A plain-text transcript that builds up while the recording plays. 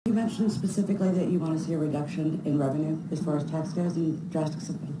You mentioned specifically that you want to see a reduction in revenue as far as tax goes and drastic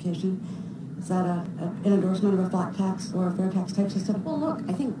simplification. Is that an endorsement of a flat tax or a fair tax type system? Well, look,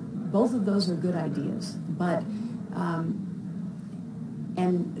 I think both of those are good ideas, but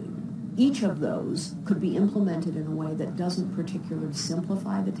and each of those could be implemented in a way that doesn't particularly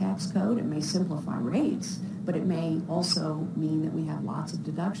simplify the tax code. It may simplify rates, but it may also mean that we have lots of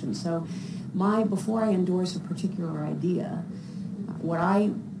deductions. So before I endorse a particular idea, what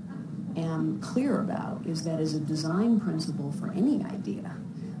I am clear about is that as a design principle for any idea,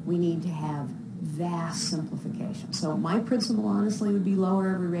 we need to have vast simplification. So my principle, honestly, would be lower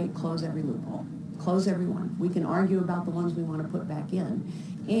every rate, close every loophole. Close every one. We can argue about the ones we want to put back in,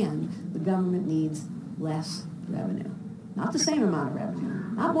 and the government needs less revenue. Not the same amount of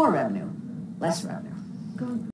revenue, not more revenue, less revenue.